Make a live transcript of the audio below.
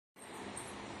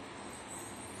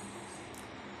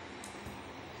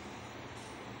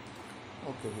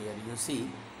Okay, here you see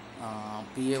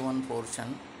PA1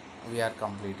 portion we are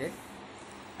completed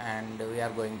and we are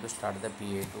going to start the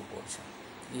PA2 portion.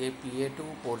 The PA2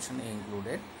 portion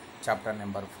included chapter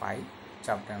number 5,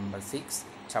 chapter number 6,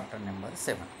 chapter number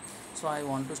 7. So I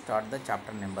want to start the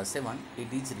chapter number 7.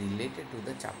 It is related to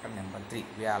the chapter number 3.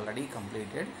 We already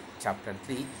completed chapter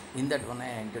 3. In that one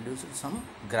I introduced some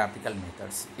graphical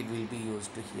methods. It will be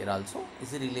used here also.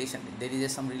 Is a relation. There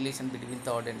is some relation between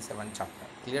third and 7th chapter.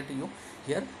 Clear to you?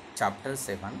 Here chapter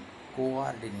 7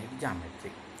 coordinate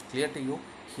geometry. Clear to you?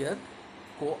 Here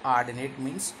coordinate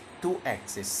means two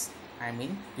axes. I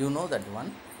mean you know that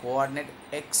one. Coordinate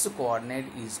x coordinate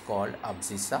is called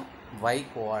abscissa, y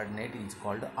coordinate is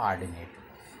called ordinate.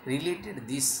 Related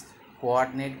this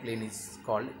coordinate plane is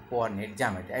called coordinate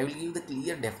geometry. I will give the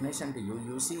clear definition to you.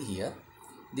 You see here,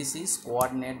 this is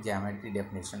coordinate geometry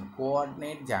definition.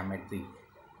 Coordinate geometry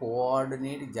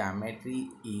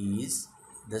is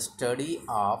the study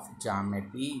of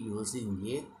geometry using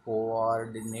a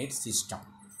coordinate system.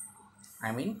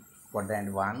 I mean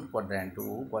quadrant 1, quadrant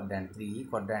 2, quadrant 3,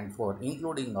 quadrant 4,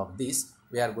 including of this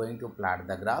we are going to plot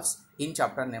the graphs. In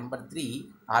chapter number 3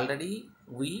 already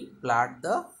we plot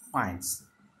the points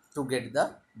to get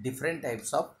the different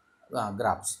types of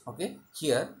graphs. Okay,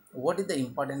 here what is the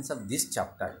importance of this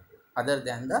chapter other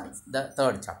than the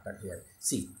third chapter? Here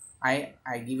see, I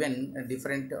given a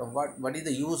different what is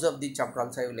the use of the chapter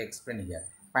also I will explain here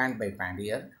point by point.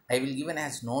 Here I will given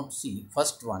as note. See,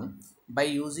 first one, by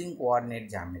using coordinate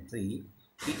geometry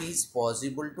it is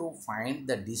possible to find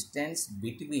the distance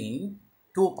between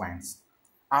 2 points.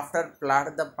 After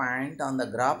plot the point on the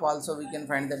graph also we can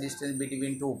find the distance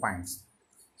between 2 points.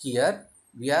 Here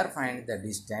we are finding the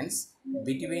distance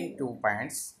between 2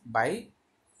 points by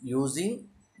using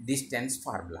distance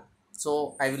formula.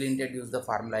 So I will introduce the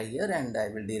formula here and I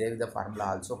will derive the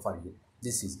formula also for you.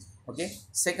 This is okay.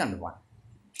 Second one,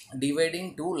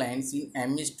 dividing two lines in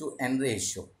m:n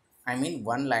ratio. I mean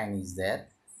one line is there,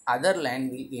 other line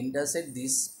will intersect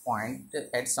this point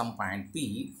at some point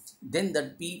P, then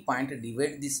that P point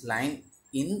divide this line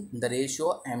in the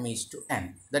ratio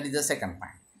m:n. That is the second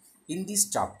point. In this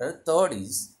chapter, third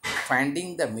is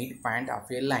finding the midpoint of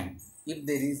a line. If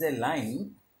there is a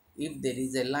line,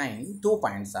 2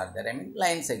 points are there. I mean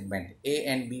line segment A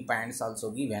and B points also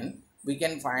given. We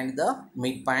can find the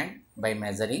midpoint by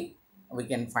measuring. We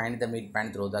can find the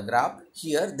midpoint through the graph.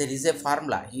 Here there is a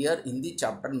formula. Here in the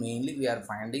chapter mainly we are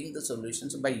finding the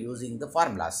solutions by using the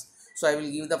formulas. So I will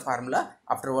give the formula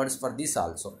afterwards for this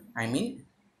also. I mean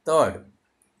third,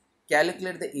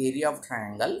 calculate the area of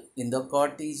triangle in the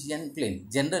Cartesian plane.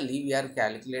 Generally we are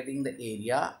calculating the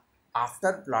area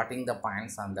after plotting the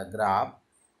points on the graph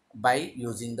by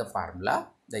using the formula.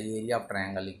 The area of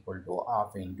triangle equal to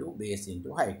half into base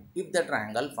into height. If the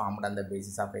triangle formed on the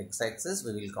basis of x-axis,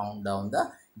 we will count down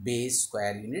the base,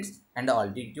 square units and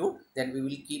altitude. Then we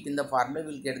will keep in the formula,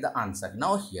 we will get the answer.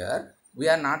 Now here we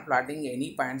are not plotting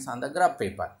any points on the graph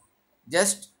paper.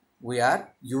 Just we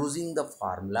are using the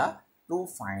formula to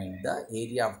find the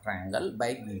area of triangle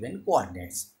by given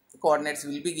coordinates. The coordinates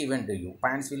will be given to you.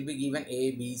 Points will be given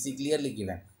A, B, C clearly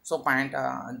given. So point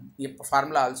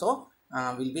formula also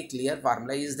will be clear,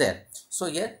 formula is there. So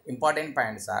here important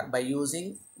points are, by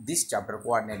using this chapter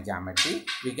coordinate geometry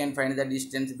we can find the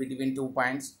distance between 2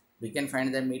 points, we can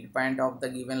find the midpoint of the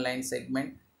given line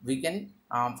segment, we can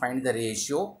find the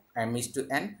ratio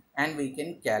m:n and we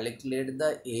can calculate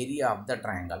the area of the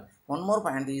triangle. One more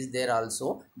point is there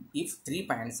also, if 3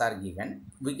 points are given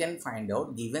we can find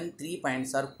out given 3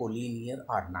 points are collinear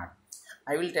or not.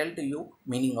 I will tell to you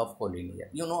meaning of collinear.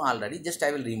 You know already, just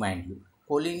I will remind you.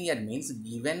 Collinear means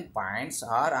given points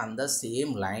are on the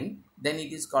same line, then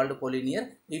it is called collinear.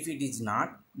 If it is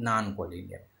not,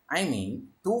 non-collinear. I mean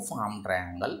to form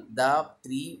triangle, the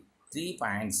three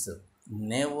points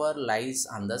never lies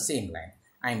on the same line.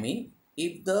 I mean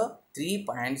if the 3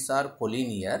 points are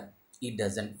collinear, it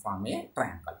doesn't form a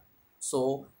triangle.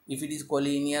 So if it is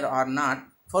collinear or not,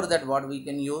 for that what we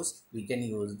can use? We can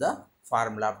use the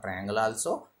formula of triangle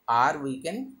also, or we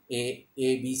can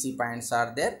ABC points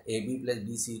are there, AB plus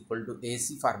BC equal to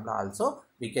AC formula also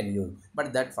we can use.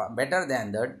 But that better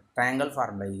than that triangle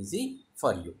formula is easy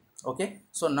for you. Okay.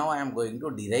 So now I am going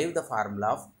to derive the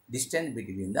formula of distance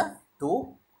between the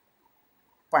 2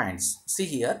 points. See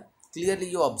here, clearly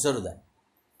you observe that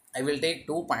I will take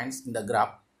 2 points in the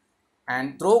graph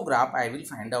and through graph I will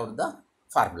find out the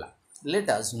formula. Let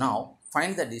us now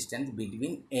find the distance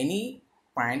between any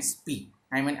points P.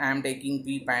 I mean I am taking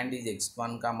P point is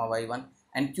x1 comma y1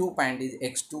 and Q point is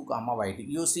x2 comma y2.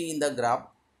 You see in the graph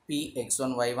P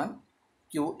x1 y1,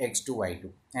 Q x2 y2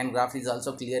 and graph is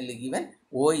also clearly given.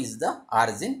 O is the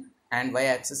origin and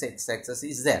y-axis x-axis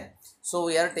is there. So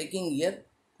we are taking here,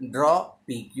 draw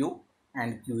PQ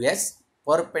and QS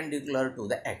perpendicular to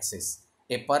the axis.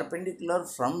 A perpendicular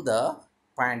from the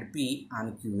point P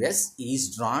on QS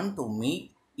is drawn to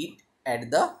meet it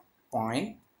at the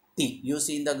point T. You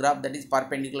see in the graph that is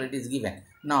perpendicular, it is given.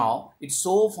 Now it's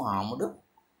so formed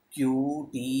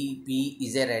QTP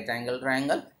is a right angle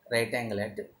triangle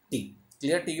at T.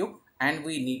 Clear to you? And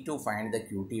we need to find the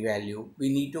QT value. We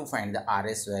need to find the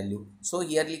RS value. So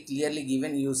here clearly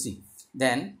given, you see.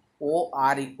 Then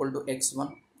OR equal to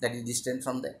x1, that is distance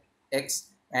from the x,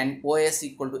 and OS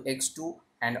equal to x2,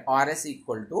 and RS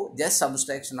equal to just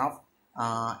subtraction of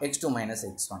x2 minus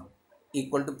x1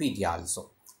 equal to PT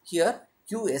also. Here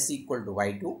QS equal to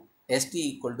y2, ST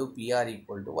equal to PR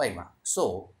equal to y1.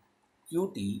 So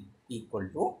QT equal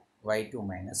to y2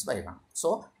 minus y1.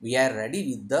 So we are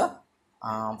ready with the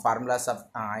formulas of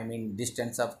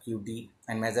distance of QT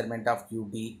and measurement of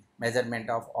QT, measurement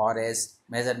of RS,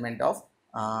 measurement of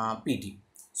PT.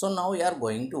 So now we are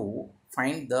going to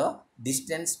find the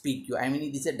distance PQ.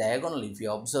 It is a diagonal. If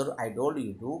you observe, I told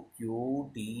you to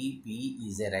QTP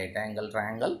is a right angle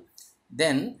triangle.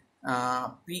 Then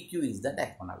PQ is the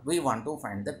diagonal. We want to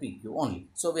find the PQ only.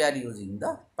 So we are using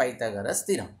the Pythagoras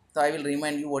theorem. So I will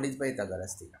remind you what is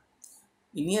Pythagoras theorem.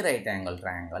 In a right angle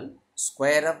triangle,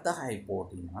 square of the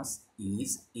hypotenuse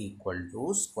is equal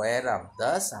to square of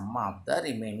the sum of the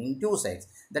remaining two sides.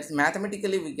 That's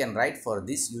mathematically we can write for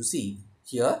this. You see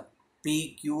here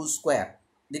PQ square,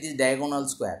 that is diagonal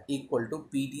square, equal to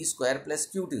PT square plus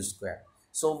QT square.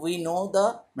 So we know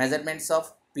the measurements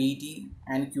of PT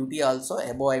and QT also.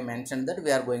 Above I mentioned that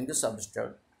we are going to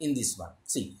substitute in this one.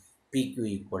 See, PQ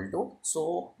equal to,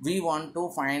 so we want to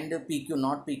find PQ,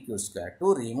 not PQ square.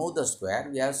 To remove the square,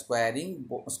 we are squaring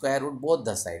square root both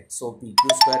the sides. So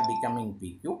PQ square becoming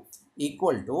PQ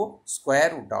equal to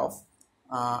square root of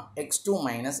x2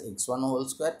 minus x1 whole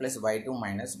square plus y2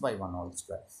 minus y1 whole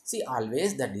square. See,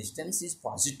 always the distance is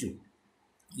positive.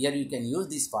 Here you can use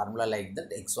this formula like that,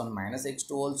 x1 minus x2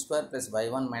 whole square plus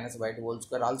y1 minus y2 whole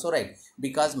square also, right?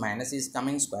 Because minus is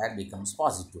coming, square becomes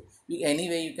positive.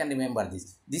 Anyway, you can remember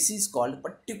this. This is called,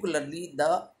 particularly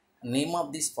the name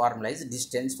of this formula is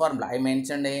distance formula. I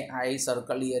mentioned I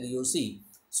circle here, you see.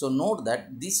 So note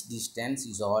that this distance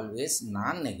is always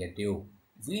non-negative.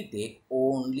 We take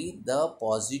only the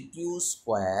positive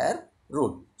square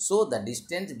root. So the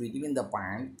distance between the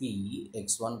point P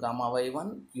x1 comma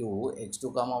y1, Q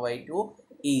x2 comma y2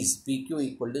 is PQ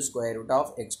equal to square root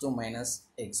of x2 minus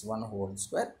x1 whole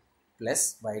square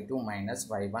plus y2 minus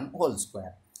y1 whole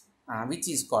square, which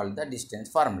is called the distance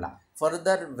formula.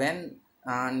 Further, when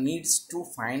needs to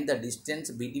find the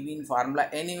distance between formula,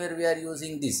 anywhere we are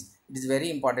using this. It is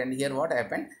very important. Here what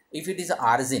happened, if it is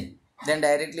origin, then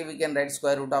directly we can write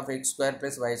square root of x square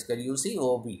plus y square. You see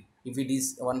OB. If it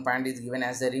is one point is given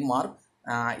as a remark,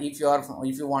 if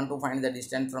you want to find the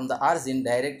distance from the origin,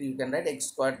 directly you can write x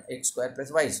square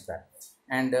plus y square,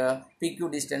 and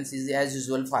PQ distance is as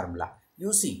usual formula.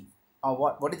 You see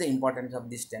what is the importance of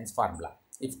distance formula?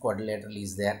 If quadrilateral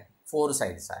is there, four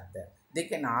sides are there, they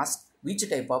can ask which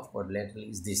type of quadrilateral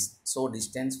is this. So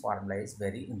distance formula is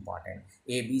very important.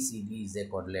 ABCD is a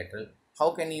quadrilateral. How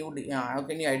can you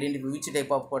identify which type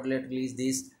of quadrilateral is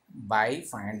this? By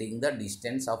finding the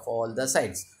distance of all the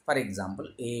sides. For example,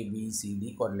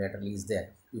 ABCD quadrilateral is there.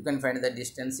 You can find the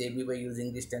distance AB by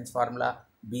using distance formula,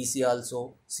 BC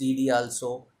also, CD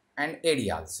also, and AD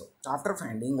also. So after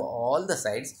finding all the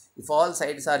sides, if all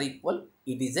sides are equal,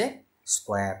 it is a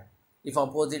square. If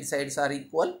opposite sides are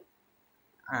equal,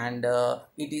 and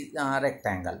it is a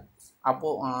rectangle.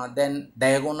 Then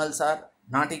diagonals are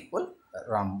not equal,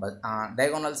 rhombus.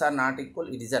 Diagonals are not equal,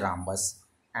 it is a rhombus.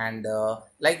 And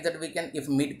like that we can, if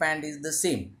midpoint is the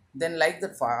same, then like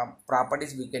that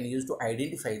properties we can use to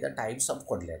identify the types of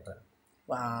quadrilateral.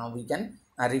 We can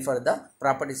refer the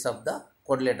properties of the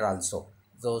quadrilateral also.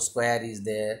 So square is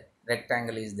there,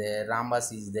 rectangle is there,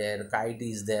 rhombus is there, kite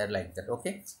is there, like that.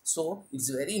 Okay, so it's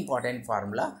very important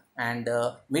formula. And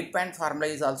midpoint formula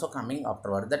is also coming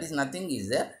afterward. That is nothing is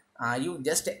there. You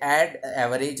just add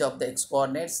average of the x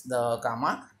coordinates, the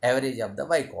comma average of the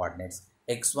y coordinates.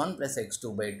 X1 plus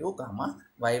x2 by 2 comma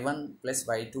y1 plus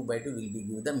y2 by 2 will be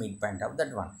give the midpoint of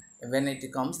that one. When it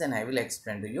comes, then I will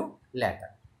explain to you later.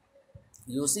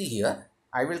 You see here,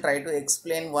 I will try to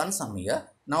explain one sum here.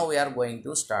 Now we are going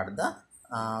to start the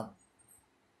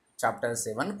chapter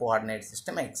 7 coordinate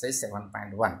system exercise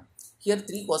 7.1. Here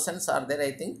 3 questions are there,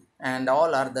 I think, and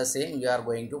all are the same. You are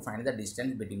going to find the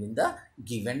distance between the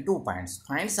given 2 points.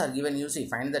 Points are given, you see,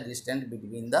 find the distance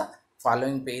between the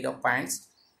following pair of points.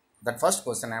 That first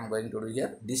question I am going to do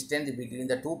here, distance between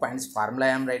the 2 points, formula I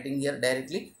am writing here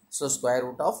directly. So square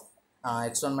root of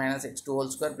x1 minus x2 whole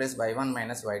square plus y1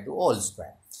 minus y2 whole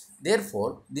square.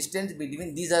 Therefore, distance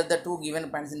between these are the two given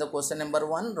points in the question number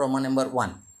 1, Roman number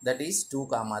 1. That is 2,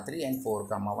 3 and 4,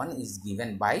 1 is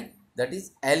given by, that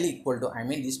is L equal to, I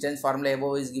mean distance formula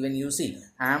above is given. You see,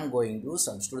 I am going to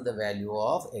substitute the value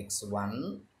of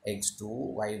x1, x2,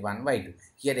 y1, y2.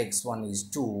 Here x1 is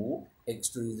 2,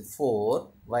 x2 is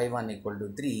 4, y1 equal to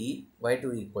 3,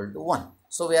 y2 equal to 1.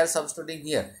 So we are substituting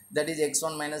here. That is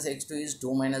x1 minus x2 is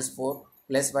 2 minus 4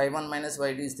 plus y1 minus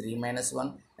y2 is 3 minus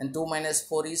 1 and 2 minus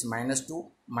 4 is minus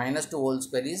 2. Minus 2 whole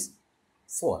square is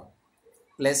 4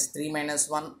 plus 3 minus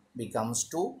 1 becomes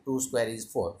 2. 2 square is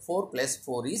 4. 4 plus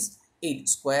 4 is 8.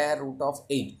 Square root of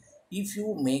 8. If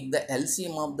you make the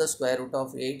LCM of the square root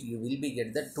of 8, you will be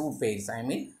get the 2 pairs. I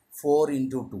mean 4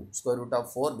 into 2. Square root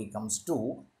of 4 becomes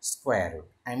 2 square root.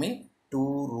 I mean 2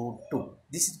 root 2.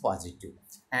 This is positive.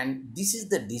 And this is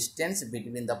the distance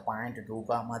between the point 2,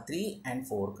 3 and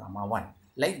 4, 1.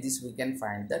 Like this we can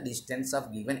find the distance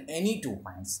of given any 2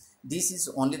 points. This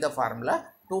is only the formula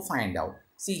to find out.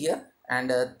 See here, and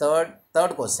third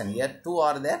question here, 2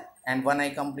 are there and 1 I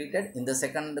completed. In the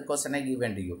second question I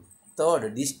given to you.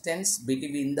 Third, distance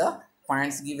between the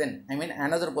points given. I mean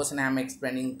another question I am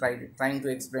explaining, trying to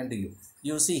explain to you.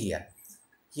 You see here.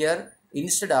 Here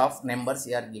instead of numbers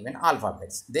here are given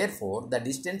alphabets. Therefore, the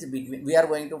distance between, we are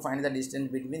going to find the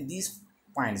distance between these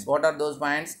points. What are those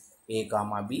points? A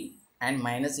comma B and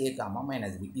minus A comma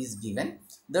minus B is given.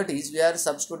 That is, we are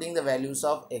substituting the values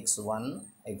of x1,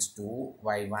 x2,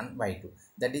 y1, y2.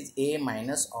 That is A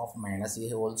minus of minus A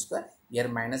whole square. Here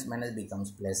minus minus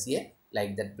becomes plus A.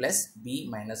 Like that, plus B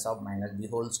minus of minus B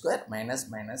whole square minus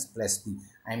minus plus B.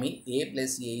 I mean A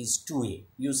plus A is 2A.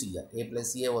 You see here, A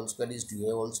plus A whole square is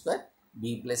 2A whole square.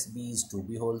 B plus B is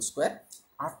 2B whole square.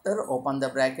 After open the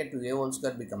bracket, 2A whole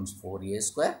square becomes 4A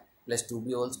square plus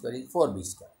 2B whole square is 4B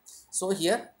square. So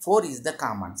here 4 is the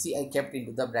common. See, I kept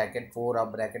into the bracket 4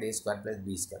 of bracket A square plus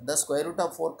B square. The square root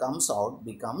of 4 comes out,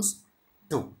 becomes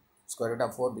 2. Square root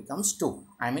of 4 becomes 2.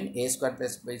 I mean A square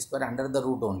plus B square under the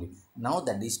root only. Now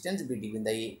the distance between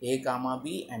the A comma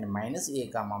B and minus A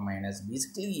comma minus B is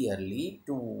clearly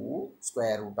 2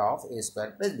 square root of A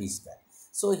square plus B square.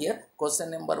 So here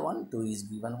question number 1, 2 is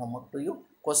given homework to you.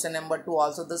 Question number 2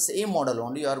 also the same model,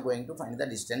 only you are going to find the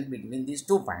distance between these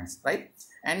 2 points, right?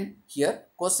 And here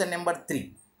question number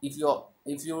 3, if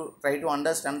you try to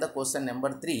understand the question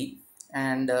number 3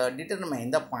 and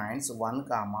determine the points 1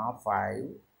 comma 5,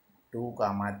 2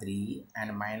 comma 3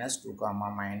 and minus 2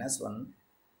 comma minus 1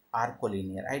 are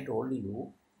collinear. I told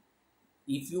you,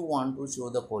 if you want to show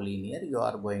the collinear, you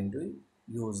are going to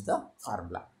use the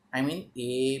formula. I mean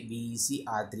A, B, C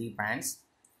are 3 points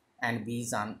and B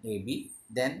is on AB.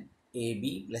 Then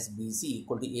AB plus BC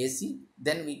equal to AC.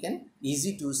 Then we can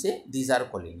easy to say these are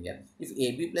collinear. If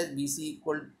AB plus BC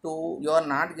equal to, you are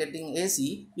not getting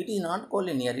AC, it is not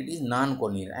collinear, it is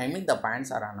non-collinear. I mean the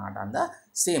points are not on the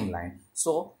same line.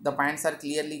 So the points are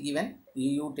clearly given.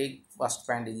 You take first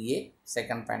point is A,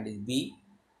 second point is B,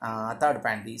 third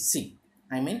point is C.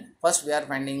 I mean first we are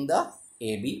finding the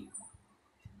AB.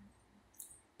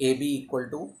 AB equal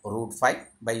to root 5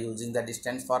 by using the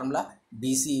distance formula,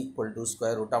 BC equal to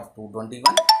square root of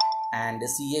 221 and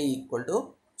CA equal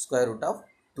to square root of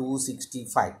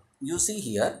 265. You see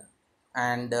here,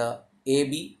 and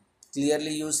AB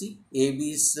clearly you see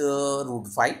AB is root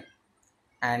 5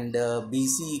 and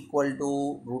BC equal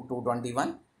to root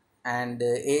 221 and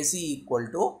AC equal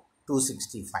to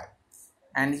 265.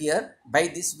 And here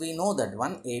by this we know that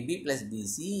one AB plus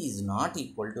BC is not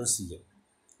equal to CA.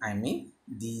 I mean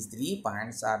these 3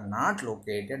 points are not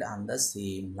located on the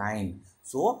same line.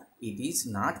 So it is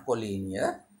not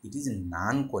collinear, it is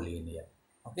non-collinear.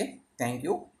 Okay, thank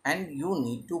you. And you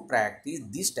need to practice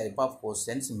this type of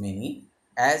questions many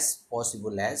as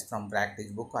possible as from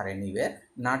practice book or anywhere.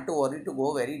 Not to worry to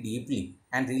go very deeply,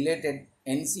 and related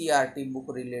NCERT book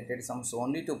related sums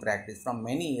only to practice from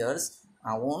many years.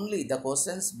 Only the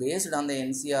questions based on the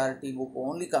NCERT book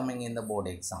only coming in the board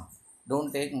exam.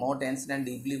 Don't take more tension and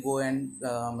deeply go and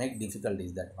make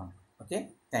difficulties that one. Okay,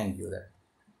 thank you. That.